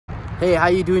Hey, how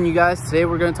you doing, you guys? Today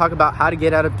we're going to talk about how to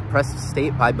get out of depressive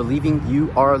state by believing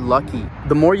you are lucky.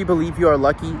 The more you believe you are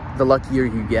lucky, the luckier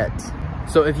you get.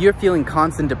 So if you're feeling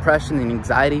constant depression and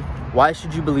anxiety, why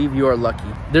should you believe you are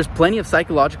lucky? There's plenty of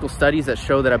psychological studies that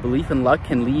show that a belief in luck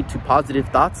can lead to positive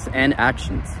thoughts and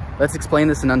actions. Let's explain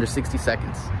this in under 60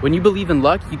 seconds. When you believe in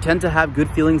luck, you tend to have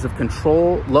good feelings of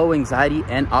control, low anxiety,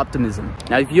 and optimism.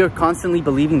 Now, if you're constantly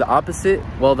believing the opposite,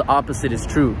 well, the opposite is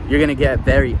true. You're gonna get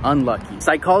very unlucky.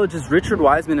 Psychologist Richard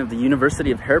Wiseman of the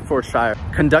University of Hertfordshire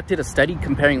conducted a study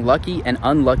comparing lucky and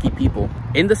unlucky people.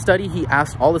 In the study, he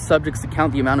asked all the subjects to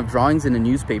count the amount of drawings in a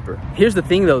newspaper. Here's the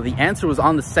thing though, the answer was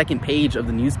on the second page of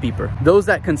the newspaper. Those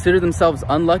that considered themselves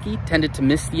unlucky tended to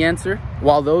miss the answer,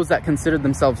 while those that considered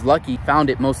themselves lucky found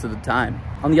it most of the time.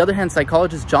 On the other hand,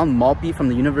 psychologist John Maltby from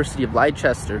the University of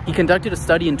Leicester, he conducted a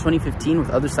study in 2015 with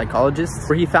other psychologists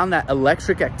where he found that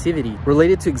electric activity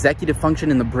related to executive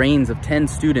function in the brains of 10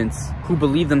 students who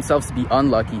believed themselves to be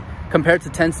unlucky compared to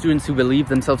 10 students who believed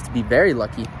themselves to be very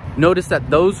lucky. Notice that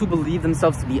those who believe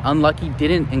themselves to be unlucky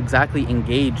didn't exactly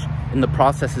engage in the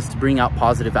processes to bring out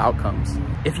positive outcomes.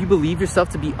 If you believe yourself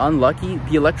to be unlucky,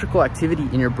 the electrical activity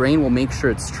in your brain will make sure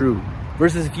it's true.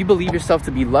 Versus if you believe yourself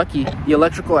to be lucky, the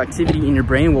electrical activity in your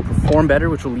brain will perform better,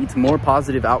 which will lead to more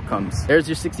positive outcomes. There's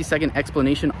your 60-second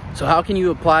explanation. So how can you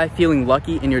apply feeling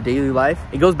lucky in your daily life?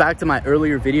 It goes back to my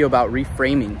earlier video about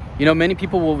reframing. You know, many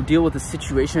people will deal with a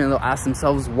situation and they'll ask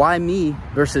themselves, why me?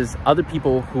 Versus other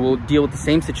people who will deal with the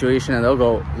same situation and they'll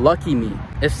go, lucky me.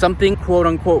 If something quote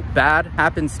unquote bad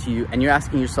happens to you and you're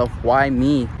asking yourself, why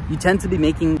me? You tend to be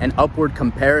making an upward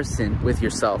comparison with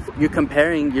yourself. You're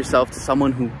comparing yourself to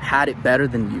someone who had it better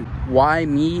than you. Why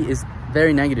me is a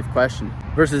very negative question.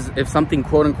 Versus if something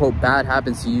quote unquote bad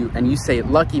happens to you and you say,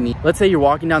 lucky me. Let's say you're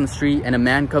walking down the street and a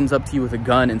man comes up to you with a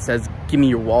gun and says, give me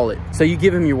your wallet. So you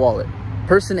give him your wallet.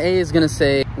 Person A is gonna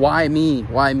say, why me?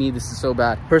 Why me? This is so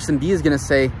bad. Person B is gonna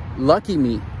say, lucky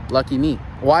me, lucky me.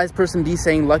 Why is person B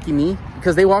saying lucky me?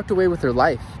 Because they walked away with their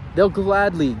life. They'll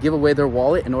gladly give away their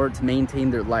wallet in order to maintain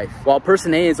their life. While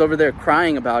person A is over there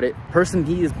crying about it, person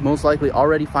B is most likely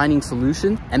already finding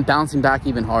solutions and bouncing back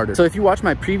even harder. So if you watch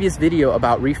my previous video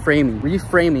about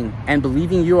reframing and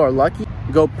believing you are lucky,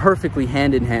 go perfectly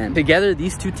hand in hand. Together,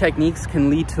 these two techniques can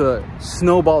lead to a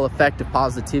snowball effect of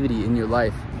positivity in your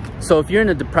life. So if you're in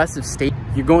a depressive state,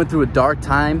 you're going through a dark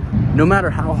time, no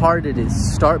matter how hard it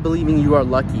is, start believing you are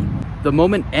lucky. The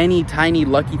moment any tiny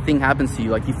lucky thing happens to you,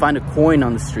 like you find a coin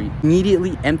on the street,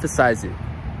 immediately emphasize it.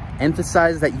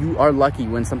 Emphasize that you are lucky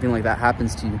when something like that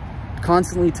happens to you.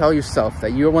 Constantly tell yourself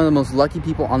that you're one of the most lucky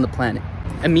people on the planet.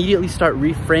 Immediately start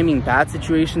reframing bad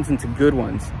situations into good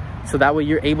ones, so that way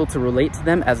you're able to relate to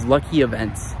them as lucky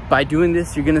events. By doing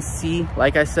this, you're gonna see,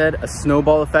 like I said, a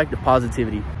snowball effect of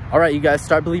positivity. All right, you guys,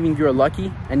 start believing you're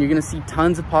lucky and you're gonna see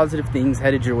tons of positive things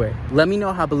headed your way. Let me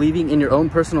know how believing in your own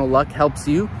personal luck helps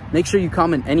you. Make sure you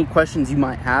comment any questions you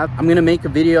might have. I'm gonna make a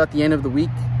video at the end of the week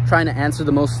trying to answer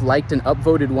the most liked and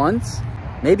upvoted ones.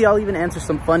 Maybe I'll even answer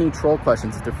some funny troll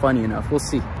questions if they're funny enough, we'll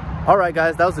see. All right,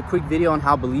 guys, that was a quick video on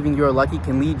how believing you're lucky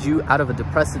can lead you out of a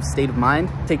depressive state of mind.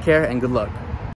 Take care and good luck.